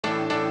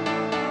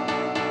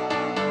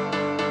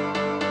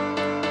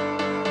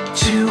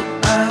to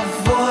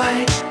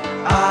avoid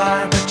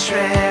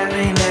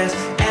arbitrariness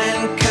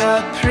and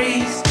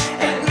caprice.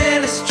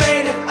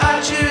 Administrative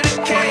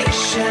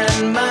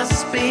adjudication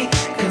must be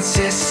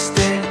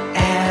consistent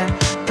and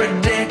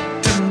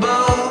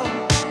predictable,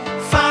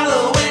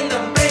 following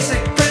the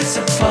basic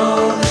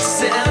principle that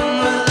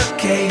similar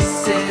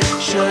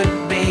cases should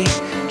be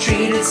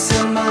treated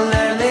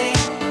similarly.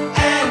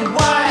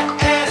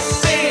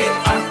 NYSE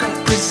Arca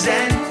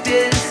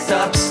presented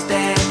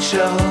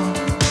substantial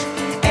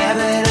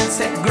evidence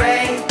that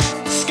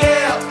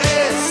Greyscale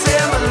is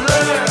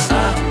similar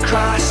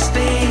across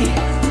the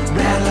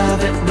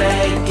relevant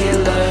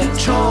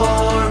regulatory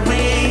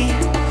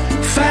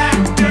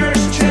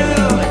factors to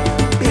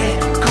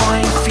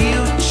Bitcoin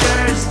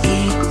futures,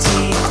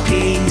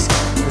 ETPs.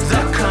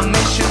 The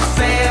commission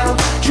failed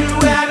to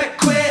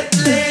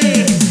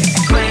adequately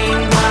explain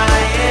why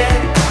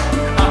it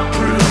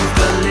approved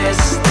the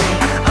listing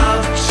of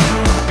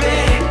two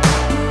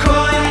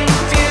Bitcoin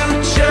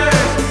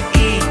futures,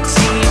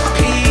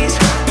 ETPs,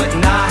 but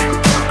not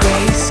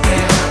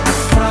Grayscale.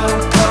 I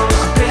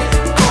propose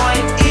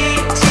Bitcoin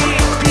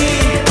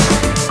ETPs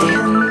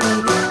in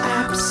the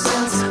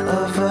absence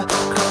of a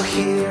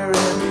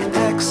coherent